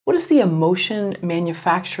What is the emotion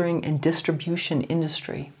manufacturing and distribution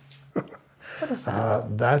industry? What is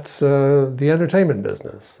that? That's the entertainment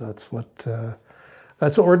business. That's what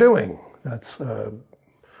we're doing.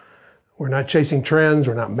 We're not chasing trends.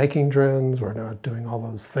 We're not making trends. We're not doing all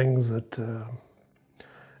those things that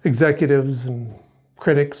executives and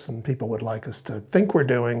critics and people would like us to think we're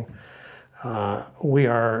doing. We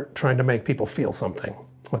are trying to make people feel something,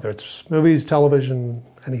 whether it's movies, television,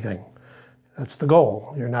 anything. That's the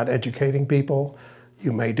goal. You're not educating people.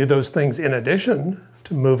 You may do those things in addition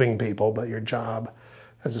to moving people, but your job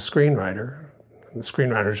as a screenwriter, and the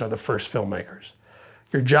screenwriters are the first filmmakers,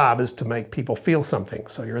 your job is to make people feel something.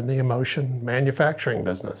 So you're in the emotion manufacturing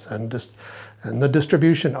business and the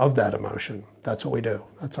distribution of that emotion. That's what we do.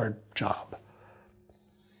 That's our job.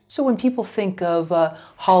 So when people think of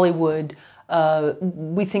Hollywood,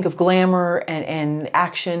 we think of glamour and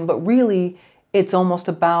action, but really it's almost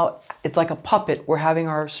about, it's like a puppet. We're having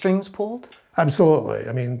our strings pulled? Absolutely.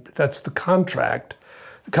 I mean, that's the contract.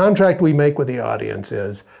 The contract we make with the audience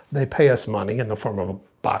is they pay us money in the form of a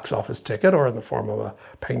box office ticket or in the form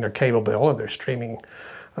of paying their cable bill or their streaming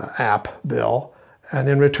app bill. And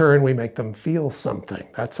in return, we make them feel something.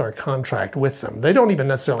 That's our contract with them. They don't even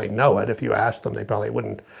necessarily know it. If you ask them, they probably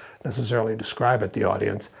wouldn't necessarily describe it, the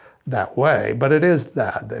audience, that way. But it is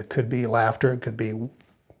that. It could be laughter. It could be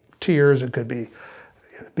tears. It could be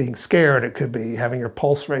being scared. It could be having your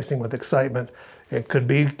pulse racing with excitement. It could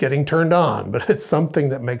be getting turned on. But it's something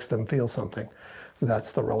that makes them feel something.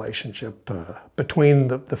 That's the relationship between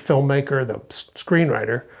the filmmaker, the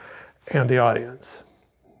screenwriter, and the audience.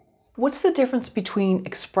 What's the difference between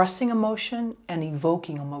expressing emotion and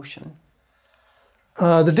evoking emotion?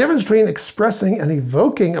 The difference between expressing and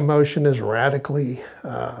evoking emotion is radically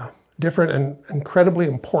different and incredibly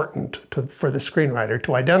important for the screenwriter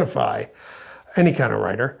to identify, any kind of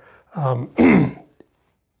writer.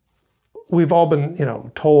 We've all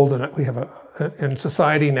been, told, and we have in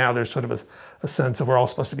society now, there's sort of a sense of we're all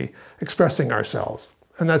supposed to be expressing ourselves,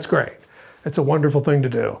 and that's great. It's a wonderful thing to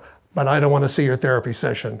do. But I don't want to see your therapy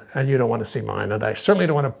session, and you don't want to see mine, and I certainly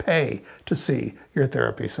don't want to pay to see your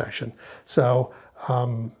therapy session. So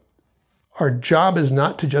our job is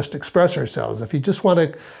not to just express ourselves. If you just want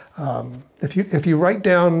to, if you write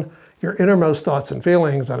down your innermost thoughts and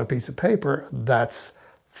feelings on a piece of paper, that's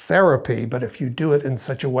therapy. But if you do it in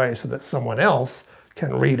such a way so that someone else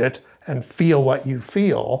can read it and feel what you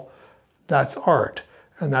feel, that's art,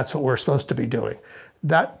 and that's what we're supposed to be doing.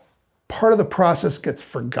 That part of the process gets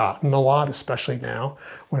forgotten a lot, especially now,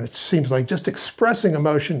 when it seems like just expressing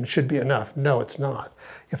emotion should be enough. No, it's not.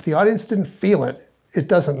 If the audience didn't feel it, it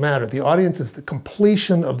doesn't matter. The audience is the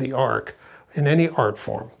completion of the arc in any art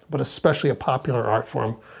form, but especially a popular art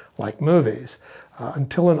form like movies.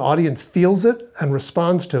 Until an audience feels it and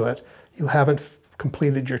responds to it, you haven't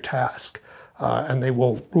completed your task. And they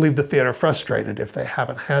will leave the theater frustrated if they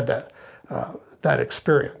haven't had that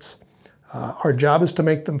experience. Our job is to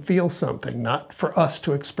make them feel something, not for us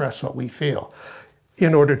to express what we feel.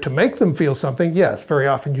 In order to make them feel something, yes, very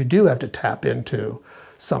often you do have to tap into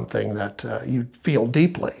something that you feel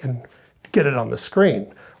deeply and get it on the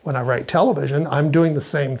screen. When I write television, I'm doing the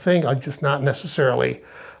same thing. I'm just not necessarily,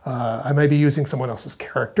 I may be using someone else's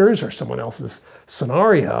characters or someone else's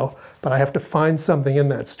scenario, but I have to find something in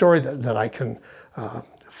that story that I can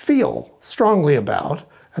feel strongly about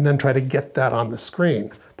and then try to get that on the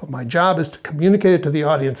screen. But my job is to communicate it to the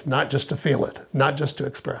audience, not just to feel it, not just to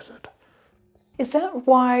express it. Is that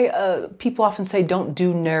why people often say don't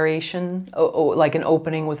do narration, like an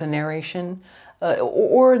opening with a narration,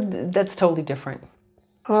 or that's totally different?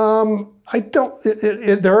 I don't.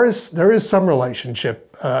 There is some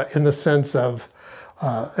relationship in the sense of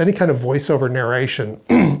any kind of voiceover narration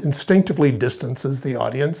instinctively distances the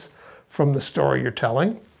audience from the story you're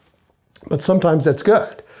telling, but sometimes that's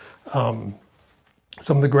good.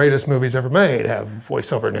 Some of the greatest movies ever made have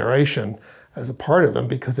voiceover narration as a part of them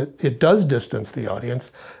because it does distance the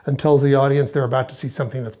audience and tells the audience they're about to see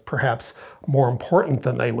something that's perhaps more important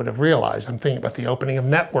than they would have realized. I'm thinking about the opening of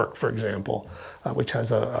Network, for example, which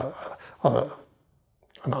has an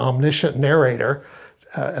omniscient narrator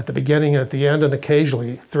at the beginning and at the end and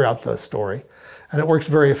occasionally throughout the story. And it works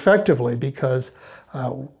very effectively because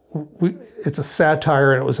it's a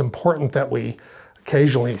satire, and it was important that we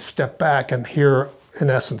occasionally step back and hear, in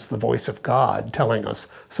essence, the voice of God telling us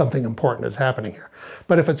something important is happening here.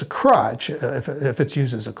 But if it's a crutch, if it's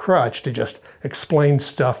used as a crutch to just explain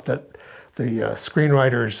stuff that the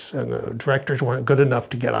screenwriters and the directors weren't good enough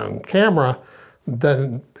to get on camera,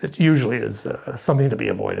 then it usually is something to be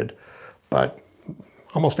avoided. But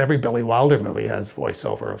almost every Billy Wilder movie has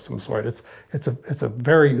voiceover of some sort. It's a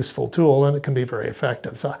very useful tool, and it can be very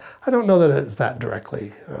effective. So I don't know that it's that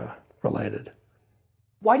directly related.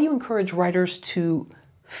 Why do you encourage writers to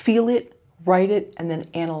feel it, write it, and then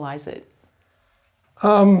analyze it?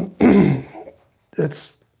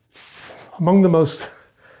 It's among the most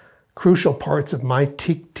crucial parts of my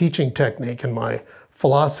teaching technique and my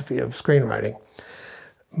philosophy of screenwriting.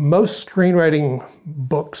 Most screenwriting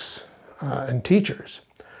books and teachers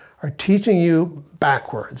are teaching you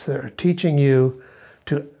backwards. They're teaching you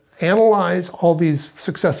to analyze all these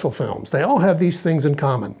successful films. They all have these things in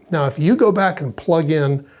common. Now, if you go back and plug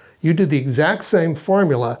in, you do the exact same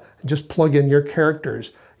formula and just plug in your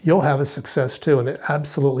characters, you'll have a success too, and it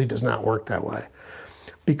absolutely does not work that way.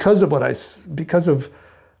 Because the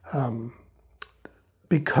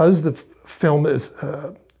film is,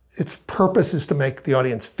 its purpose is to make the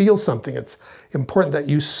audience feel something, it's important that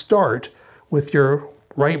you start with your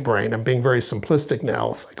right brain. I'm being very simplistic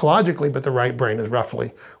now psychologically, but the right brain is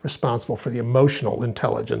roughly responsible for the emotional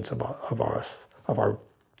intelligence of our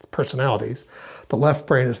personalities. The left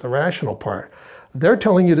brain is the rational part. They're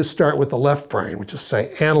telling you to start with the left brain, which is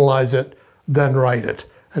say, analyze it, then write it,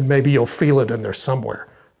 and maybe you'll feel it in there somewhere.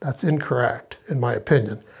 That's incorrect, in my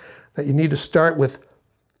opinion. That you need to start with,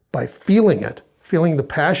 by feeling it, feeling the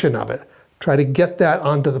passion of it, try to get that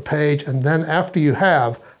onto the page, and then after you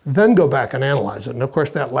have, then go back and analyze it. And of course,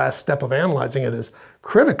 that last step of analyzing it is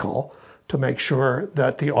critical to make sure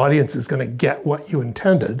that the audience is going to get what you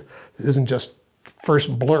intended. It isn't just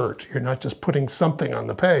first blurt. You're not just putting something on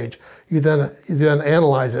the page. You then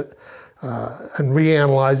analyze it and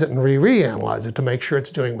reanalyze it and reanalyze it to make sure it's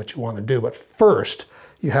doing what you want to do. But first,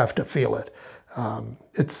 you have to feel it.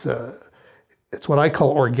 It's what I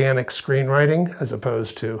call organic screenwriting, as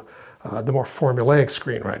opposed to the more formulaic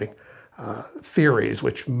screenwriting theories,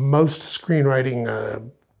 which most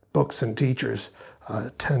screenwriting books and teachers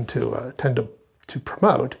tend to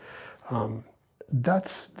promote.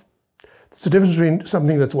 That's the difference between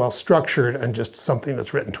something that's well structured and just something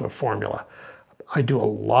that's written to a formula. I do a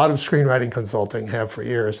lot of screenwriting consulting, have for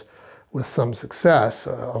years, with some success.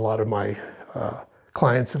 A lot of my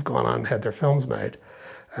clients have gone on and had their films made.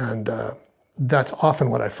 And that's often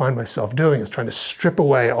what I find myself doing, is trying to strip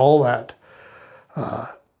away all that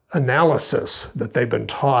analysis that they've been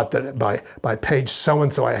taught, that by page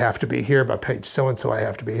so-and-so I have to be here, by page so-and-so I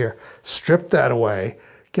have to be here. Strip that away,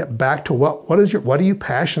 get back to what are you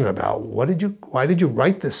passionate about? Why did you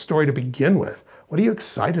write this story to begin with? What are you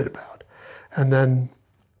excited about? And then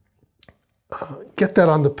get that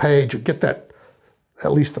on the page, or get that,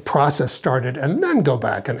 at least the process started, and then go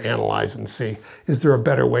back and analyze and see, is there a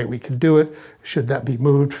better way we could do it? Should that be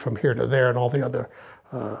moved from here to there, and all the other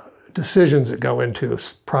decisions that go into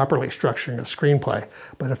properly structuring a screenplay.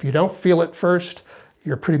 But if you don't feel it first,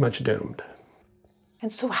 you're pretty much doomed.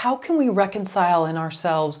 And so how can we reconcile in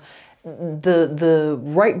ourselves the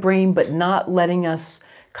right brain, but not letting us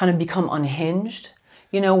kind of become unhinged?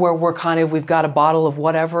 You know, where we've got a bottle of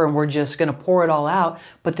whatever and we're just going to pour it all out,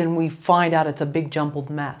 but then we find out it's a big jumbled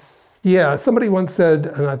mess. Yeah, somebody once said,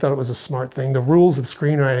 and I thought it was a smart thing, the rules of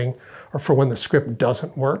screenwriting are for when the script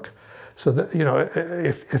doesn't work. So that, you know,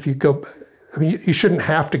 if you go, I mean, you shouldn't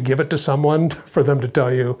have to give it to someone for them to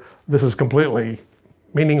tell you, this is completely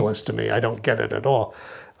meaningless to me, I don't get it at all.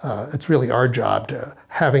 It's really our job, to,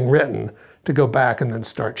 having written, to go back and then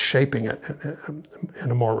start shaping it in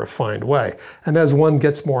a more refined way. And as one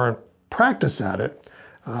gets more practice at it,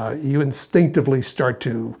 you instinctively start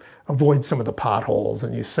to avoid some of the potholes,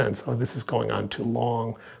 and you sense, oh, this is going on too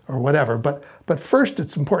long, or whatever. But first,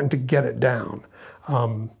 it's important to get it down.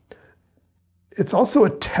 It's also a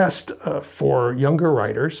test for younger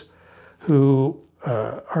writers who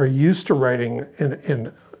are used to writing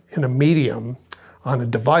in a medium on a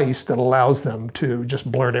device that allows them to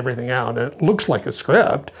just blurt everything out. And it looks like a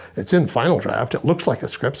script. It's in Final Draft. It looks like a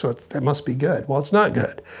script, so it must be good. Well, it's not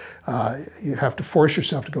good. You have to force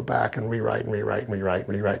yourself to go back and rewrite and rewrite and rewrite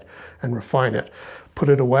and rewrite and refine it. Put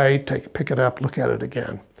it away, pick it up, look at it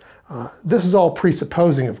again. This is all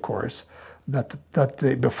presupposing, of course,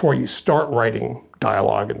 that before you start writing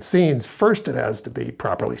dialogue and scenes, first it has to be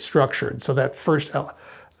properly structured. So that first,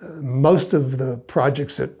 most of the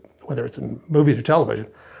projects that, whether it's in movies or television,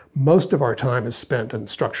 most of our time is spent in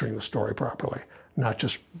structuring the story properly, not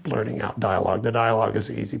just blurting out dialogue. The dialogue is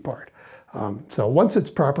the easy part. So once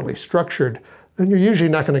it's properly structured, then you're usually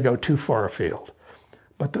not going to go too far afield.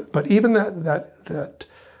 But even that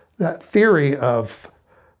theory of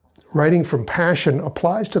writing from passion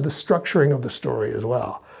applies to the structuring of the story as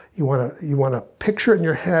well. You want to picture it in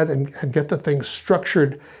your head and get the thing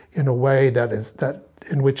structured in a way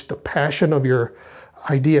in which the passion of your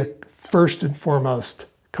idea first and foremost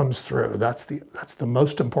comes through. That's the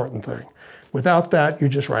most important thing. Without that, you're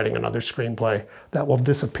just writing another screenplay that will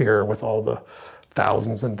disappear with all the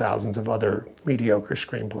thousands and thousands of other mediocre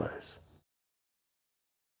screenplays.